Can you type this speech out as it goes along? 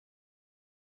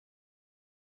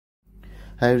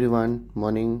Hi everyone,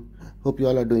 morning. Hope you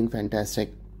all are doing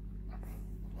fantastic.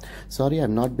 Sorry I've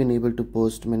not been able to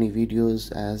post many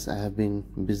videos as I have been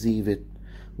busy with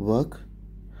work.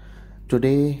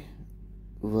 Today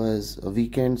was a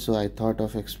weekend, so I thought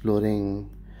of exploring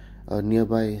a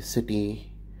nearby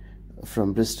city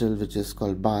from Bristol, which is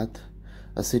called Bath,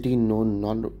 a city known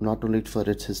not only for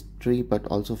its history but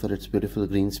also for its beautiful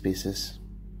green spaces.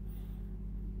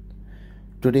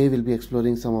 Today we'll be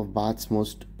exploring some of Bath's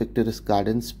most picturesque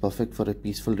gardens, perfect for a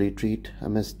peaceful retreat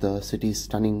amidst the city's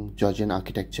stunning Georgian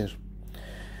architecture.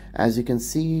 As you can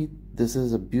see, this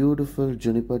is a beautiful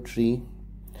juniper tree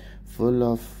full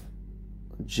of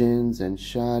gins and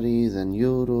sharis and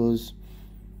euros,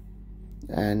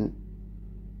 and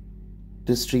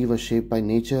this tree was shaped by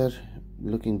nature,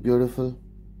 looking beautiful.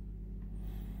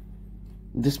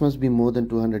 This must be more than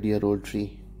 200-year-old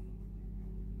tree.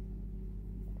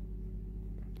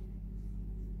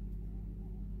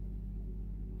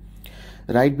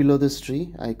 Right below this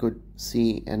tree, I could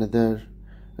see another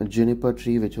juniper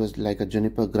tree, which was like a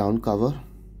juniper ground cover.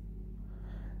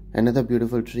 Another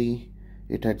beautiful tree.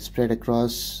 It had spread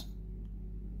across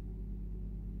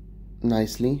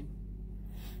nicely.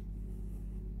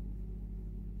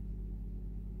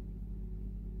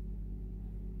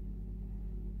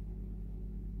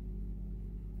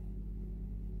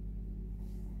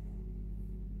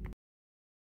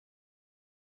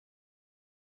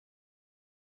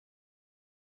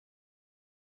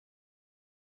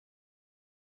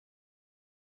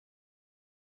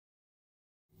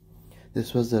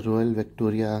 This was the Royal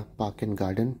Victoria Park and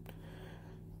Garden.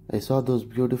 I saw those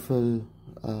beautiful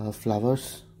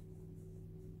flowers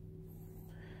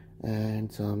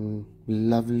and some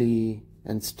lovely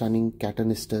and stunning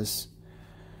catanistas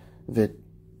with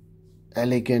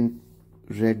elegant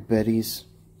red berries.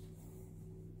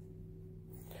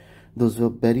 Those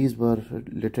berries were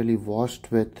literally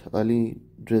washed with early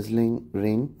drizzling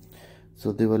rain,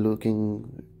 so they were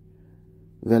looking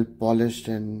well polished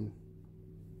and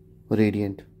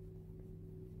radiant.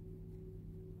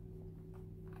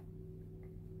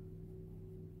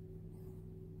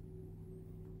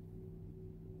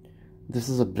 This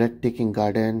is a breathtaking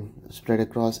garden spread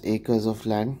across acres of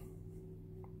land.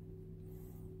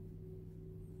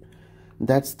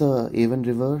 That's the Avon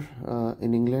River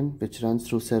in England, which runs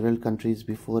through several countries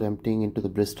before emptying into the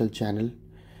Bristol Channel.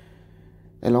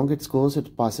 Along its course,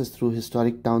 it passes through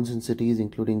historic towns and cities,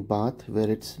 including Bath, where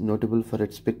it's notable for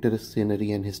its picturesque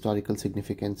scenery and historical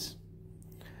significance.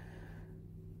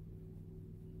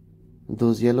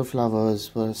 Those yellow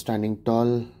flowers were standing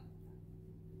tall,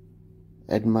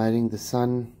 admiring the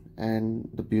sun and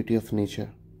the beauty of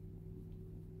nature.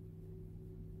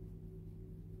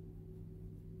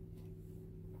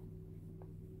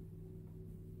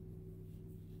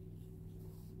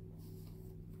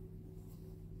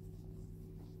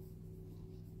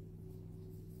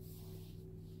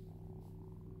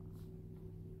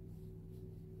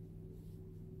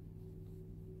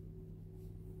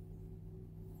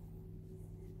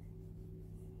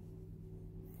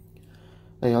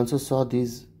 I also saw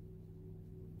these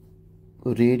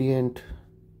radiant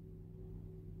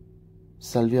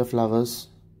salvia flowers.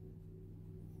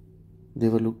 They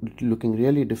were looking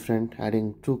really different,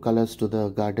 adding true colors to the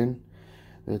garden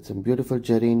with some beautiful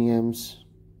geraniums.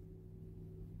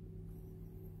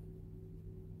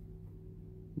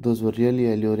 Those were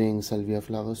really alluring salvia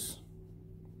flowers.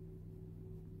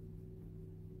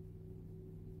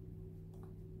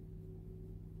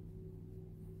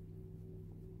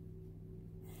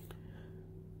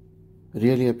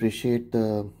 Really appreciate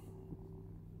the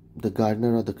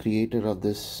gardener or the creator of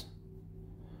this.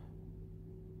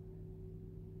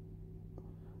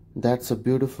 That's a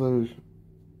beautiful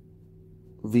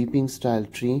weeping style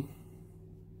tree.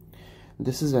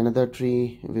 This is another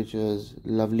tree which is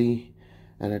lovely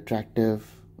and attractive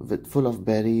with full of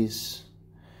berries.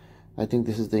 I think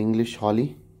this is the English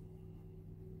holly.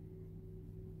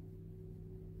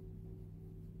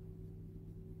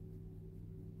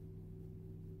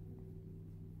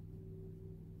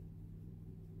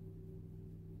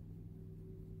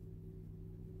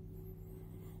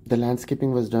 The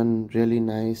landscaping was done really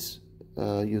nice.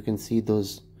 You can see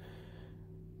those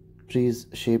trees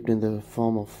shaped in the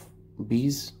form of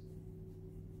bees.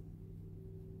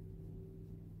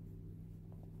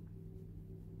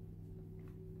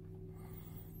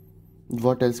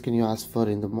 What else can you ask for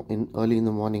early in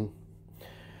the morning?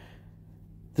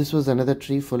 This was another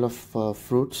tree full of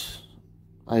fruits.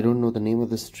 I don't know the name of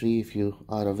this tree. If you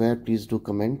are aware, please do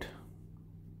comment.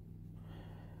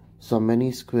 Saw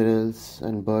many squirrels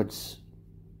and birds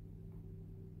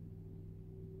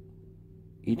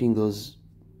eating those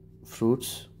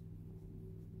fruits.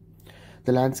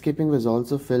 The landscaping was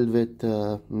also filled with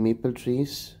maple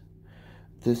trees.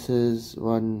 This is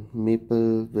one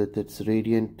maple with its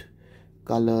radiant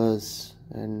colors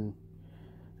and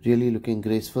really looking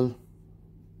graceful.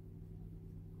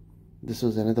 This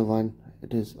was another one.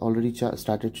 It is already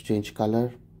started to change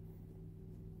color.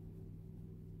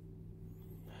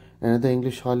 Another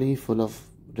English holly full of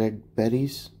red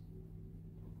berries.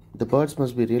 The birds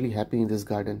must be really happy in this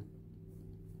garden.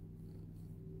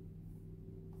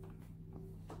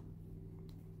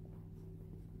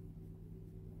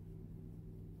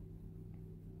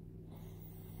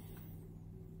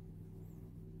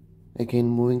 Again,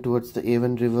 moving towards the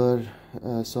Avon River,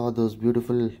 saw those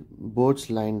beautiful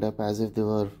boats lined up as if they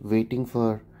were waiting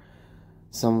for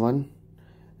someone,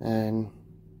 and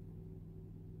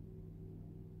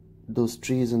those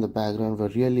trees in the background were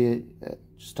really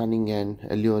stunning and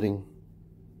alluring.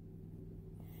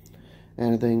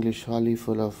 Another English holly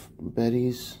full of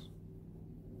berries.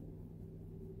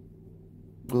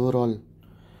 Overall,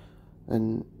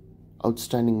 an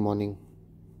outstanding morning.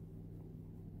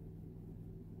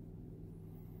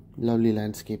 Lovely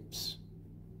landscapes.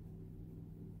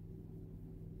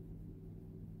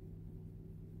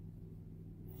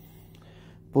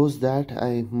 Post that,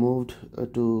 I moved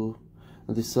to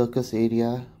the circus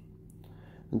area.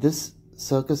 This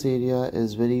circus area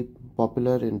is very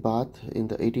popular in Bath. In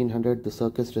the 1800s, the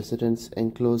circus residents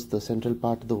enclosed the central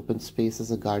part of the open space as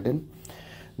a garden.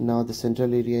 Now the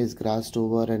central area is grassed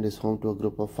over and is home to a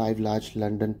group of 5 large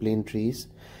London plane trees,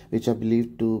 which are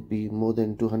believed to be more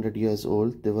than 200 years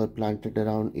old. They were planted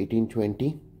around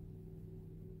 1820.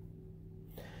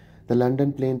 The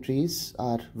London plane trees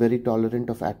are very tolerant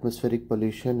of atmospheric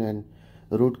pollution and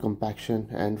root compaction,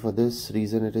 and for this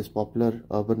reason it is popular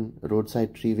urban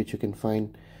roadside tree which you can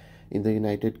find in the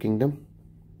United Kingdom.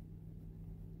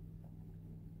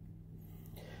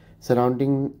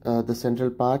 Surrounding the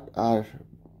central part are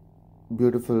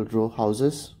beautiful row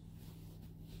houses.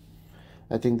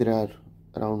 I think there are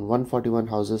around 141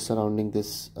 houses surrounding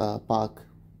this park.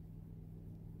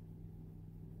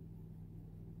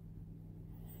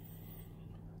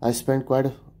 I spent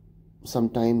quite some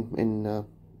time in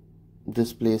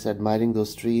this place admiring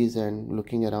those trees and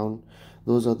looking around.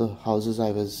 Those are the houses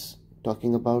I was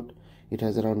talking about. It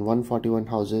has around 141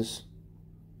 houses.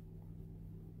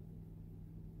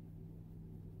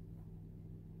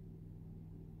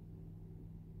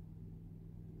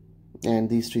 And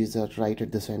these trees are right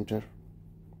at the center.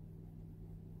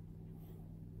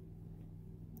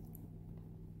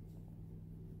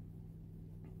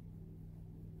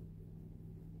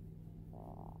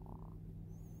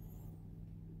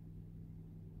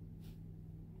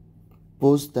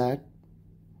 Post that,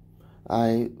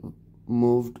 I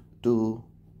moved to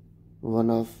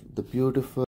one of the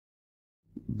beautiful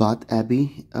Bath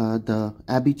Abbey. The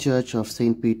Abbey Church of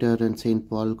St. Peter and St.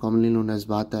 Paul, commonly known as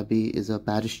Bath Abbey, is a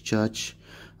parish church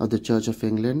of the Church of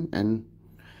England, and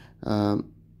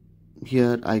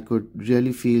here I could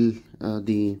really feel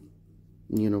the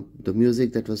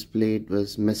music that was played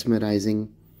was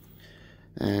mesmerizing,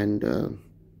 and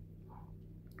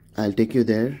I'll take you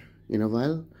there in a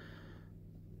while,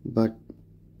 but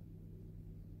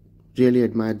really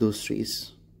admire those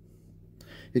trees.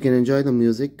 You can enjoy the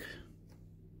music.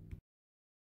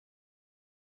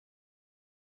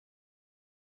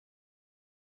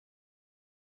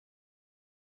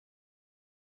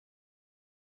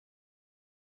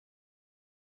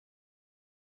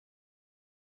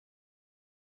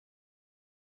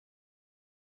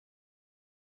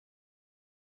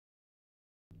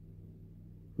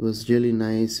 It was really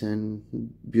nice and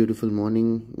beautiful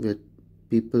morning with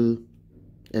people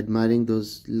admiring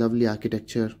those lovely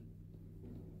architecture.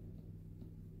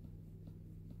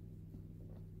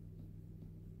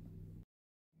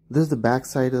 This is the back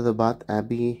side of the Bath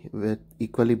Abbey with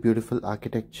equally beautiful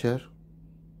architecture.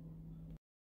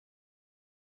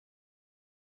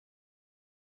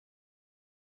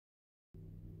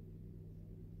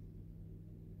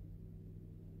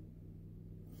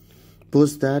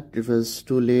 Post that, it was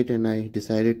too late and I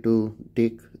decided to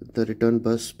take the return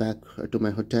bus back to my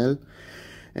hotel,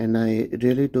 and I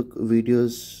really took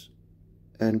videos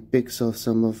and pics of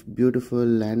some of beautiful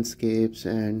landscapes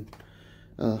and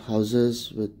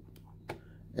houses with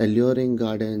alluring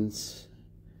gardens,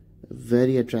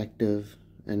 very attractive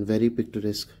and very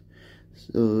picturesque.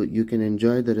 So you can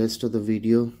enjoy the rest of the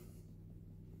video.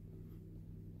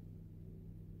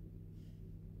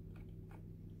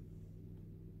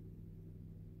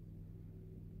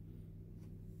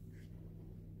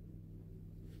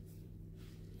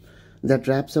 That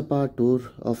wraps up our tour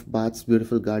of Bath's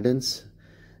beautiful gardens.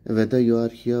 Whether you are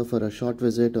here for a short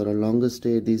visit or a longer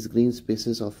stay, these green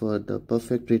spaces offer the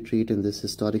perfect retreat in this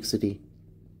historic city.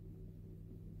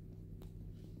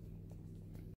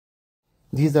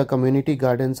 These are community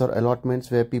gardens or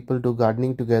allotments where people do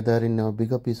gardening together in a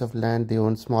bigger piece of land. They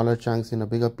own smaller chunks in a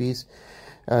bigger piece.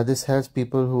 This helps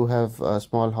people who have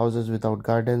small houses without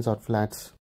gardens or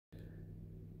flats.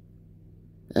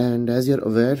 And as you're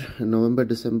aware,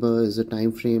 November-December is a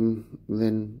time frame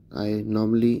when I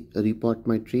normally repot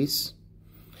my trees.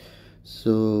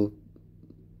 So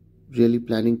really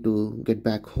planning to get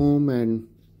back home and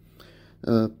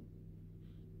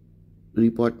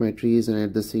repot my trees, and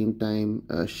at the same time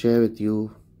share with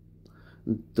you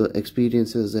the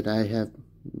experiences that I have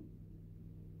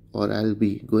or I'll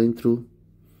be going through.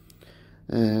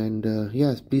 And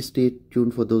yes, please stay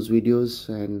tuned for those videos,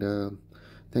 and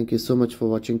thank you so much for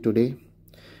watching today.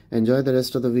 Enjoy the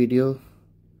rest of the video,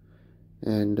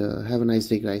 and have a nice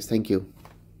day, guys. Thank you.